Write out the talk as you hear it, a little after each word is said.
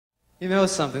You know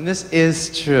something, this is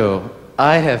true.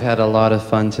 I have had a lot of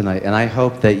fun tonight, and I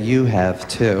hope that you have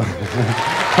too.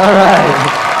 All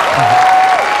right.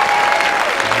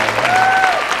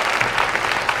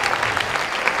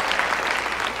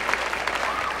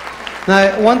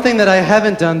 Now, one thing that I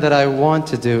haven't done that I want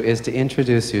to do is to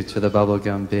introduce you to the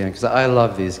Bubblegum Band, because I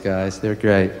love these guys. They're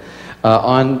great.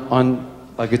 On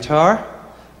a guitar,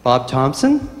 Bob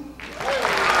Thompson.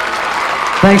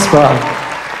 Thanks, Bob.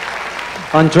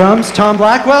 On drums, Tom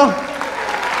Blackwell.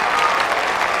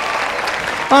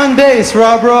 On bass,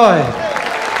 Rob Roy.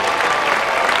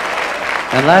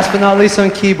 And last but not least on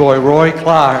keyboard, Roy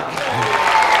Clark.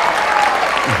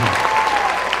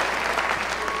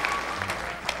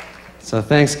 So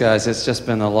thanks, guys. It's just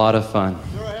been a lot of fun.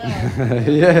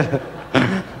 Yeah.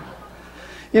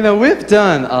 You know, we've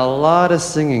done a lot of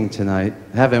singing tonight,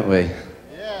 haven't we?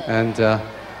 Yeah. And,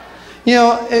 you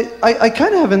know, I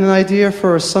kind of have an idea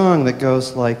for a song that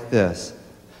goes like this.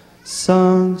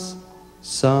 Songs,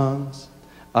 songs,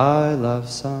 I love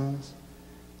songs.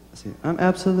 See, I'm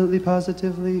absolutely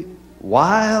positively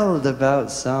wild about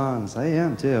songs. I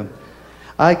am too.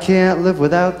 I can't live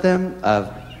without them.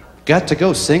 I've got to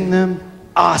go sing them.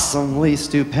 Awesomely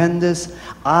stupendous.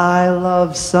 I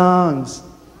love songs.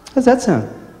 How's that sound?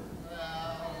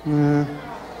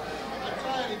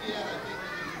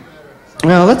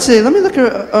 Well, let's see. Let me look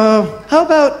at. How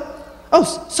about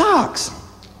socks?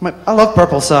 I love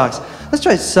purple socks. Let's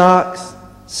try socks.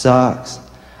 Socks.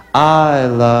 I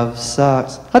love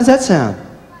socks. How does that sound?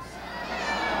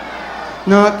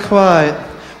 Not quite.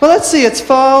 Well, let's see. It's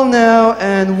fall now,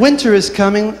 and winter is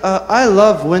coming. I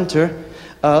love winter.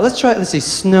 Let's try it. Let's see.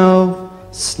 Snow.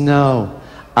 Snow.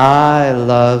 I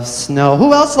love snow.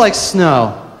 Who else likes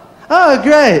snow? Oh,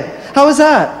 great. How was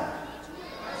that?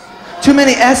 Too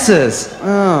many S's.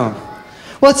 Oh.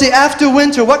 Well, let's see. After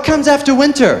winter, what comes after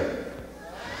winter?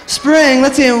 Spring.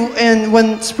 Let's see. And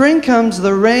when spring comes,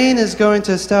 the rain is going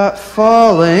to start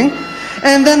falling.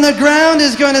 And then the ground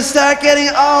is going to start getting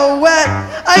all wet.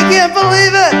 I can't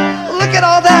believe it. Look at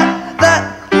all that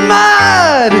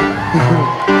mud.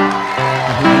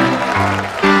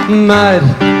 Mud,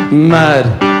 mud.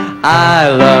 I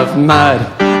love mud.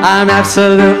 I'm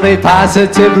absolutely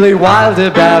positively wild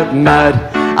about mud.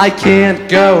 I can't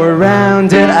go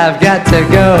around it, I've got to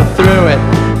go through it.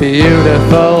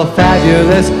 Beautiful,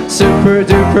 fabulous, super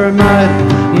duper mud.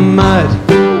 Mud,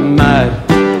 mud.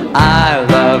 I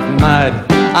love mud.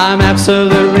 I'm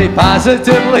absolutely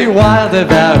positively wild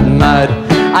about mud.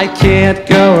 I can't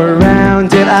go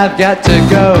around it, I've got to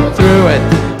go through it.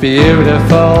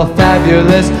 Beautiful,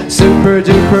 fabulous, super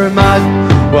duper mud.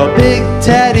 Well, Big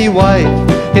Teddy White,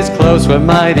 his clothes were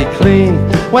mighty clean.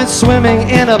 Went swimming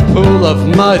in a pool of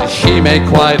mud, he made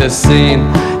quite a scene.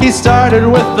 He started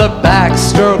with the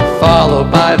backstroke,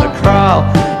 followed by the crawl.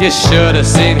 You should have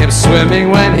seen him swimming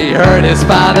when he heard his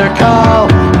father call.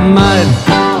 Mud,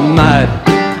 mud,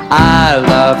 I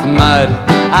love mud.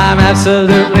 I'm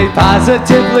absolutely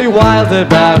positively wild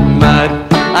about mud.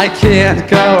 I can't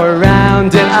go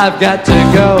around it, I've got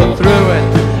to go through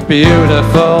it.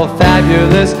 Beautiful,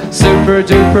 fabulous, super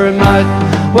duper mud.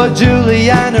 Well,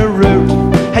 Juliana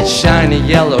Root had shiny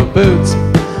yellow boots.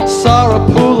 Saw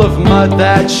a pool of mud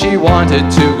that she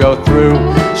wanted to go through.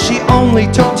 She only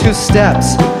took 2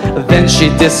 steps, then she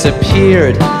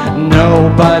disappeared.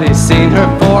 Nobody's seen her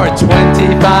for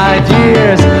 25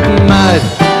 years. Mud,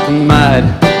 mud,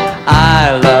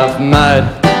 I love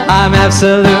mud. I'm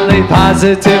absolutely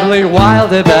positively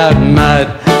wild about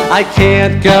mud. I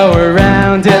can't go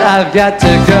around it, I've got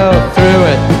to go through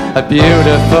it. A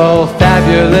beautiful,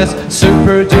 fabulous,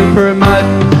 super duper mud.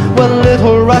 Well,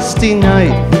 little Rusty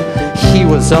Knight, he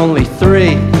was only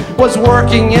 3, was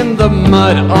working in the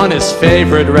mud on his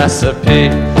favorite recipe.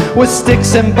 With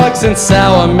sticks and bugs and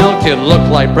sour milk, it looked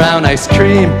like brown ice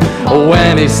cream.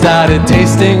 When he started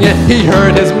tasting it, he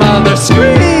heard his mother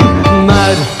scream.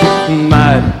 Mud,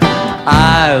 mud,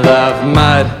 I love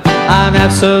mud. I'm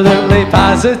absolutely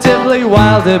positively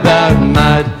wild about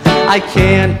mud. I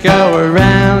can't go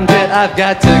around it, I've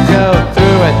got to go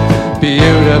through it.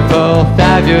 Beautiful,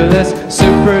 fabulous,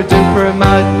 super duper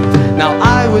mud. Now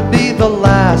I would be the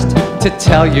last to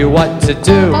tell you what to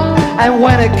do. And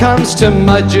when it comes to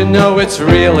mud, you know it's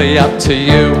really up to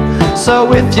you.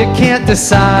 So if you can't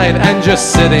decide and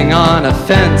just sitting on a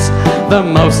fence, the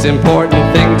most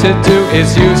important thing to do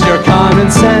is use your common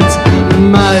sense.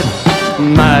 Mud,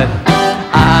 mud,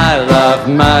 I love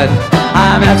mud.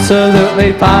 I'm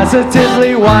absolutely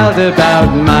positively wild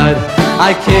about mud.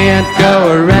 I can't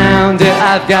go around it,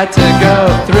 I've got to go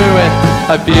through it.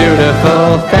 A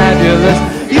beautiful, fabulous.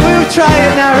 You will try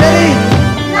it now, ready?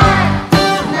 Mud,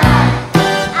 mud,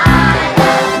 I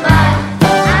love mud.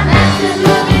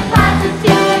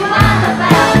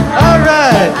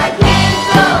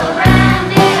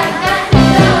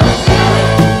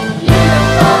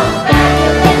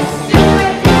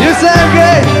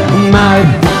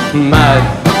 mud.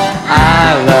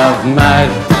 I love mud.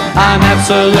 I'm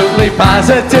absolutely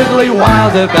positively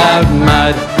wild about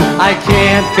mud. I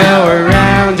can't go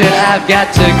around it, I've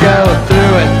got to go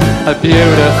through it. A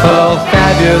beautiful,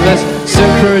 fabulous,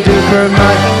 super duper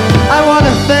mud. I want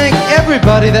to thank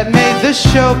everybody that made this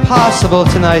show possible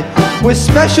tonight, with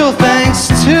special thanks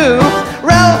to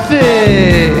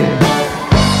Ralphie.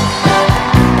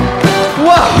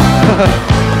 Whoa!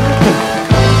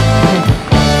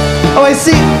 Oh, I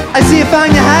see you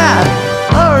found your hat.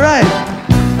 All right.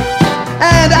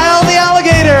 And Al the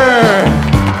alligator.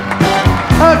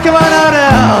 Oh, come on out,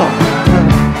 Al.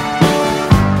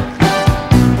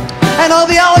 And all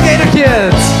the alligator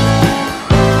kids.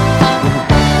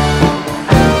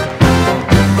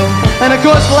 And of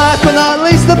course, last but not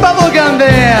least, the bubblegum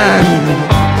band.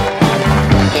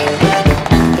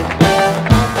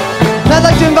 And I'd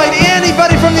like to invite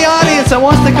anybody from the audience that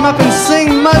wants to come up and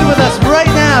sing Mud with us right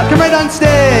now. Come right on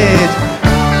stage.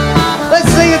 Let's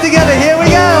sing it together. Here we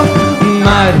go.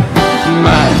 Mud,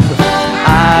 mud,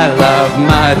 I love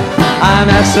mud. I'm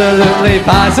absolutely,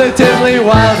 positively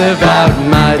wild about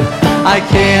mud. I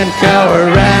can't go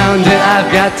around it, I've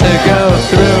got to go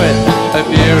through it. A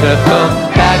beautiful,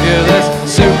 fabulous,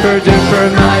 super duper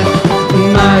mud,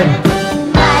 mud.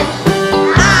 Mud,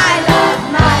 I love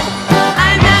mud.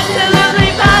 I'm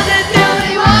absolutely,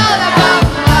 positively wild about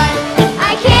mud.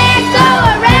 I can't go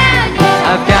around it,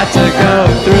 I've got to go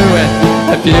through it.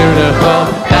 A beautiful,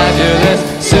 fabulous,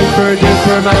 super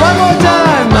duper mud. One more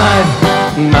time, mud,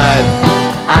 mud.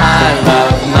 I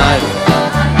love mud.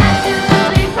 I'm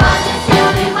absolutely,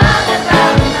 positively wild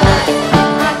about mud.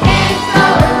 I can't go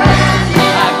around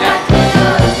it, I've got to go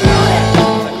through it.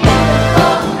 A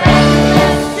beautiful,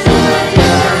 fabulous, super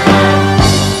duper mud.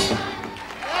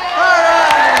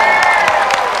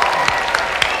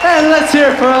 And let's hear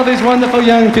it for all these wonderful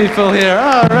young people here.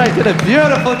 All right, did a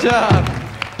beautiful job.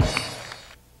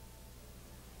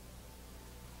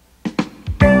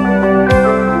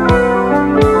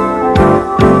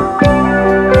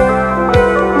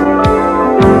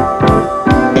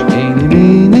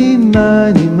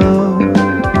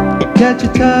 Catch a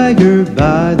tiger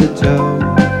by the toe,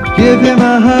 give him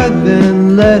a hug,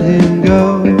 then let him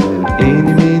go.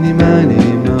 Eeny, meeny, miny,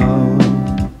 moe.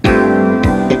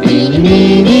 Eeny,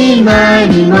 meeny,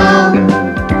 miny, moe.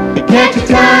 Catch a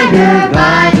tiger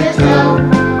by the toe,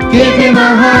 give him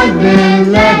a hug,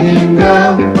 then let him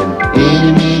go.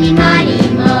 Eeny, meeny, miny,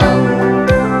 moe.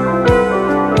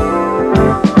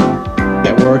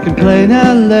 At work and play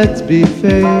now, let's be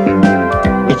fair.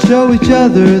 Let's show each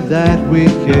other that we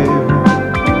care.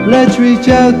 Let's reach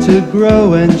out to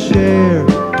grow and share.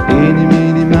 Eeny,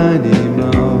 meeny, miny,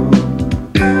 moe.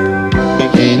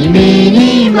 Eeny,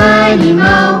 meeny, miny,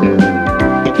 moe.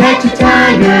 Catch a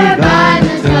tiger by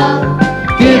the toe,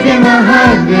 give him a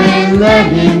hug and let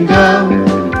him go.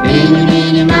 Eeny,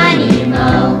 meeny, miny,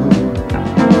 moe.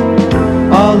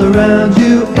 All around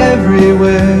you,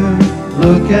 everywhere,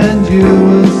 look and you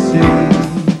will see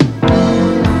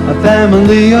a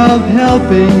family of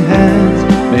helping hands,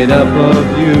 made up of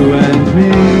you and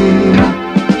me.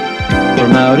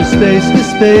 From outer space to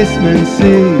spacemen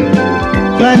see,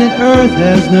 planet Earth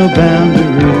has no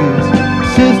boundaries.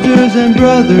 Sisters and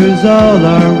brothers all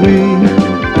are we.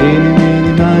 Eeny,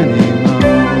 meeny, miny, moe.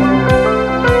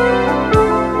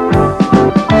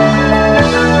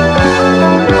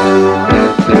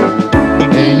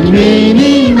 Eeny,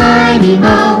 meeny, miny,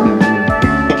 moe.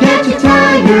 Catch a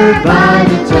tiger by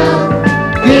the toe,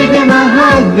 give him a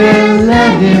hug, then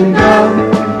let him go.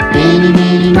 Eeny,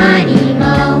 meeny, miny,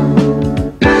 moe.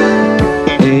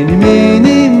 Eeny,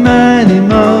 meeny, miny,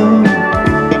 moe.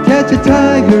 Catch a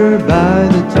tiger by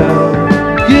the toe,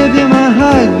 give him a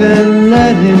hug, then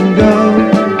let him go.